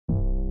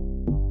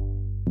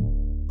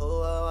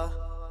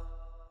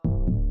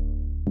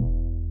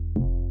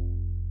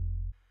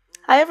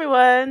Hi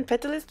everyone,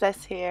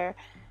 Petalisbless here.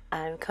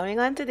 I'm coming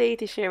on today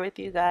to share with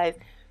you guys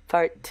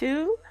part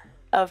 2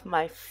 of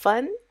my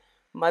fun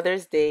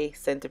Mother's Day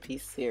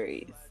centerpiece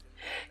series.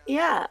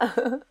 Yeah.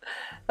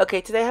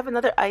 Okay, today I have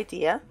another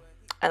idea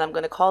and I'm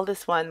going to call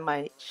this one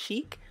my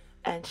chic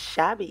and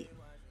shabby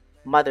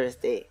Mother's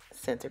Day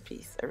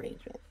centerpiece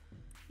arrangement.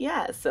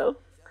 Yeah, so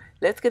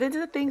let's get into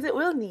the things that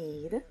we'll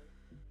need.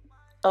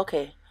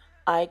 Okay,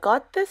 I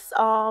got this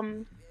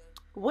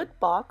wood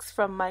box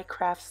from my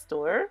craft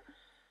store,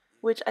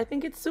 which I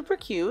think it's super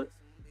cute.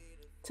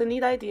 It's a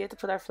neat idea to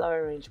put our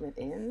flower arrangement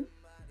in.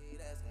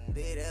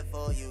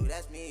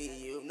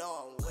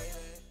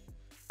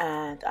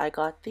 And I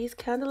got these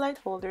candlelight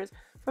holders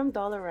from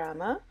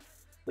Dollarama,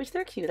 which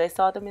they're cute. I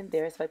saw them in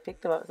there, so I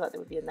picked them up. I thought it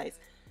would be nice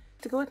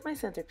to go with my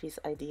centerpiece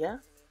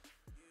idea.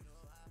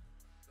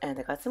 And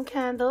I got some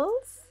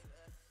candles.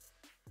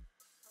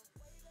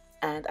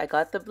 And I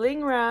got the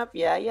bling wrap.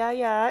 Yeah,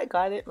 I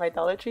got it. My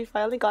Dollar Tree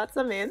finally got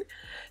some in.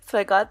 So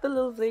I got the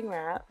little bling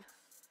wrap.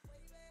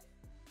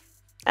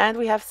 And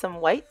we have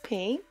some white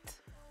paint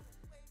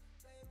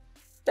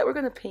that we're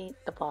going to paint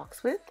the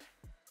box with.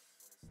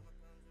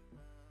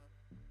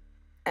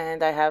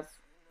 And I have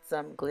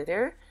some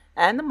glitter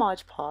and the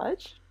Mod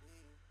Podge.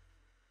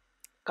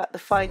 Got the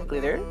fine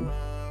glitter.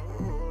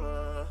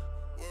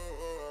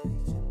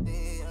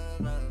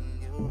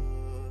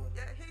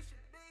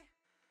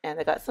 And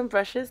I got some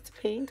brushes to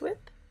paint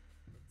with.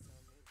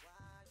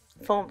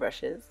 Foam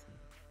brushes.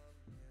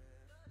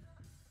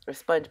 Or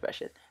sponge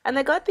brushes. And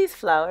I got these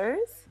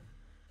flowers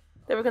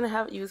that we're going to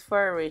have used for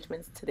our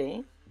arrangements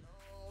today.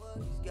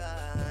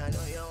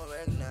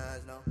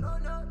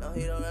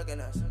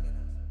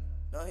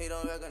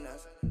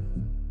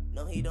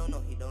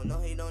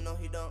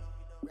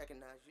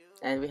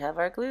 And we have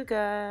our glue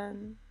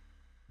gun.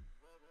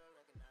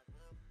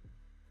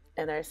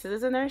 And our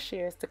scissors and our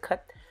shears to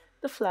cut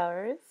the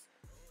flowers.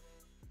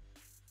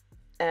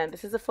 And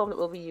this is the foam that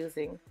we'll be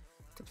using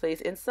to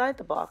place inside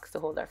the box to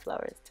hold our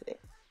flowers today.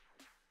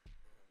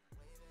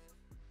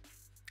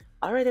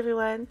 Alright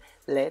everyone,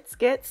 let's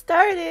get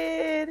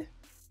started!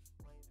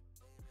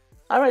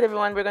 Alright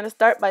everyone, we're going to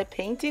start by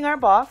painting our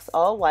box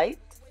all white.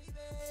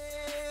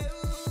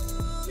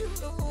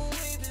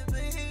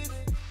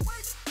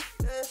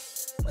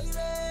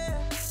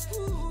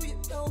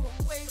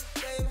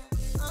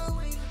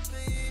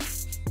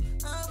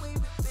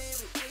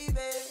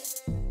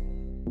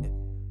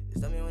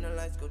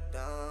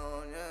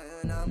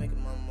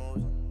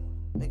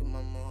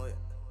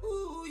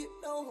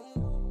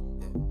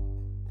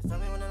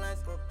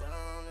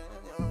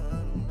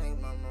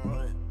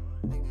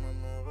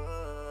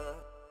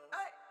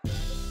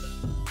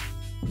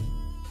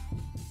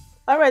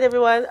 Alright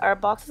everyone, our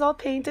box is all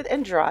painted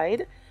and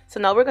dried. So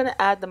now we're going to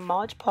add the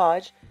Mod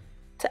Podge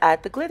to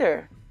add the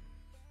glitter.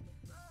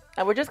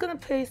 And we're just going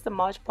to place the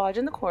Mod Podge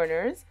in the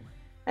corners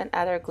and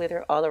add our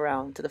glitter all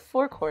around to the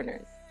 4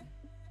 corners.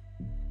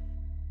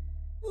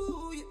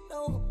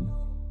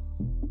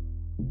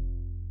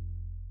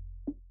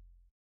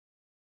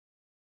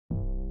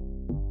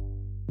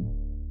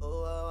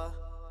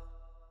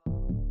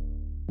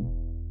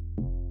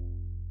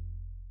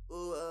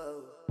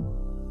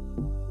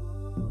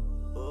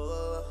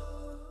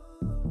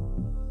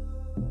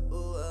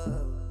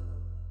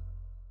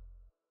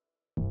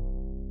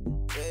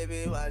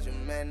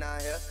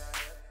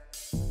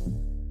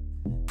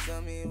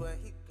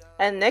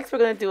 And next we're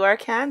going to do our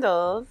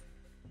candles.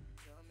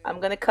 I'm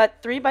going to cut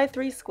 3 by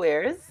 3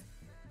 squares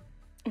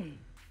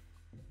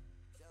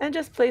and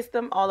just place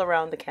them all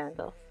around the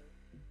candle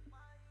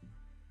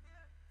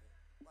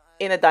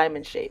in a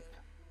diamond shape.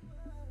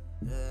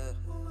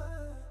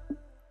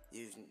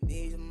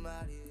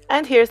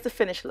 And here's the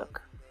finished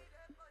look.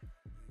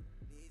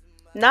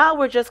 Now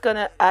we're just going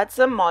to add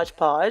some Mod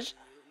Podge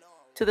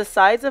to the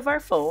sides of our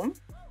foam,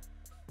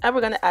 and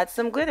we're going to add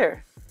some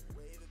glitter.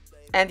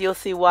 And you'll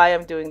see why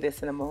I'm doing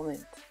this in a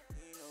moment.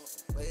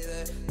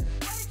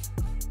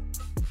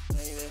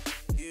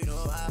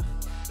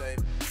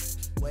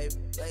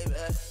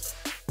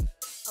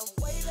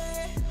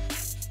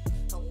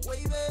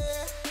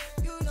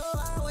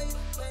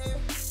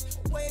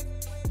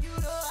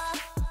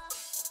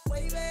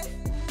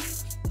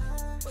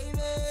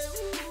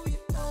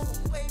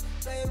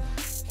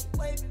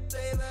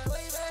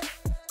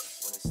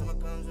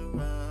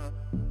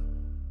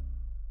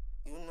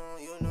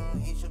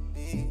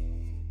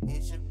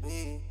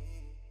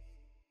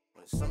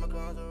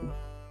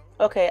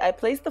 Okay, I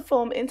placed the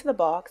foam into the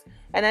box,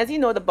 and as you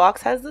know, the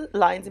box has the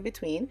lines in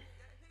between,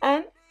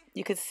 and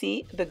you can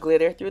see the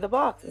glitter through the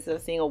box instead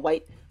of seeing a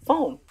white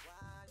foam.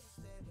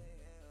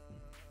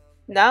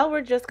 Now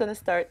we're just going to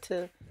start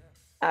to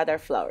add our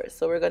flowers.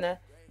 So we're going to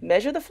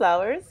measure the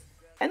flowers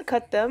and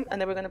cut them, and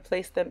then we're going to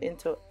place them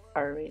into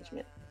our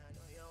arrangement.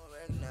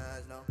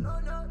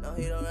 No,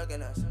 he don't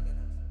recognize.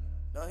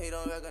 No, he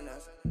don't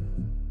recognize.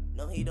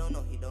 No, he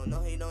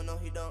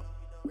don't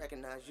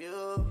recognize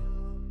you.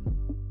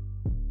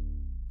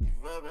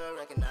 Real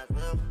recognize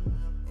real.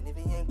 And if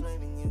he ain't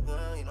claiming you,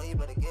 girl, you know you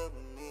better give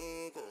him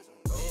me. Cause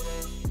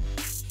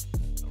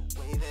I'm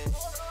waving,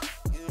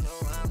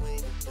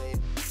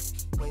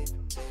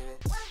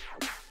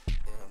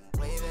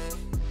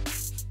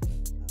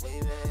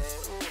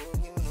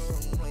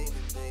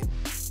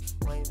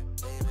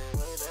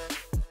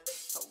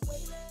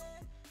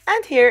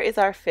 And here is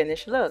our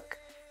finished look.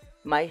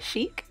 My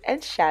chic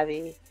and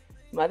shabby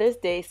Mother's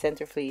Day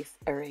centerpiece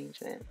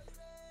arrangement.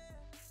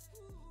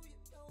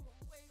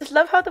 Just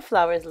love how the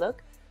flowers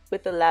look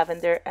with the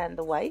lavender and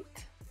the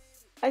white.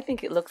 I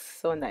think it looks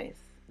so nice.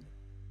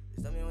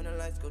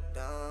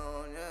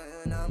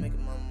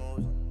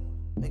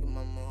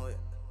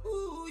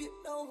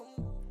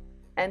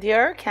 And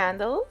here are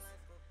candles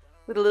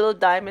with a little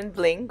diamond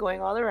bling going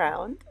all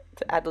around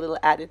to add a little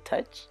added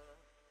touch.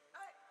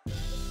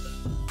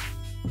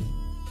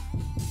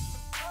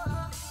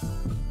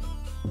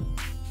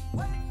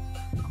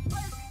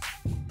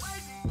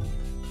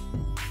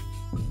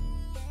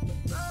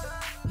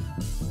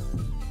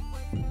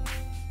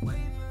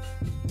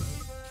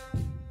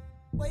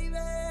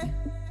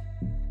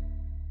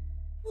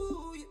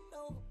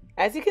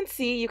 As you can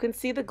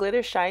see the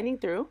glitter shining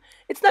through.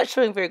 It's not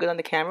showing very good on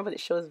the camera, but it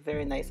shows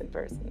very nice in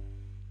person.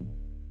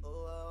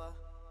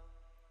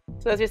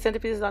 So as your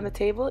centerpiece is on the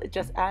table, it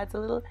just adds a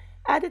little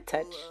added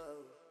touch,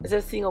 instead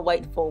of seeing a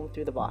white foam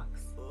through the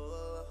box.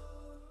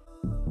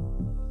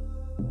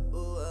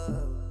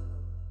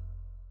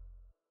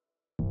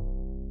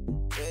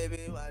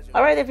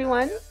 Alright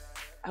everyone,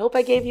 I hope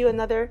I gave you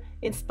another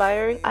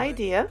inspiring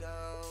idea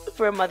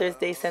for a Mother's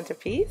Day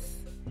centerpiece.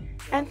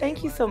 And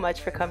thank you so much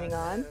for coming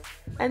on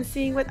and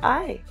seeing what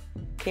I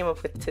came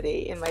up with today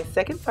in my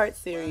second part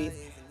series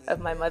of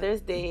my Mother's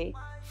Day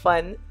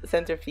fun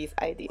centerpiece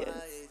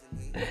ideas.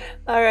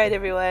 Alright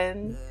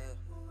everyone,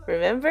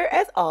 remember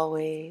as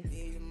always,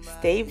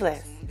 stay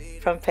blessed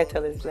from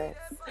Petalisbless.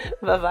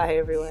 Bye bye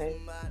everyone.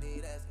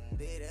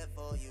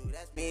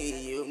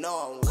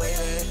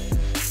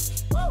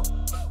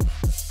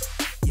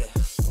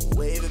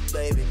 Wavy,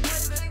 baby.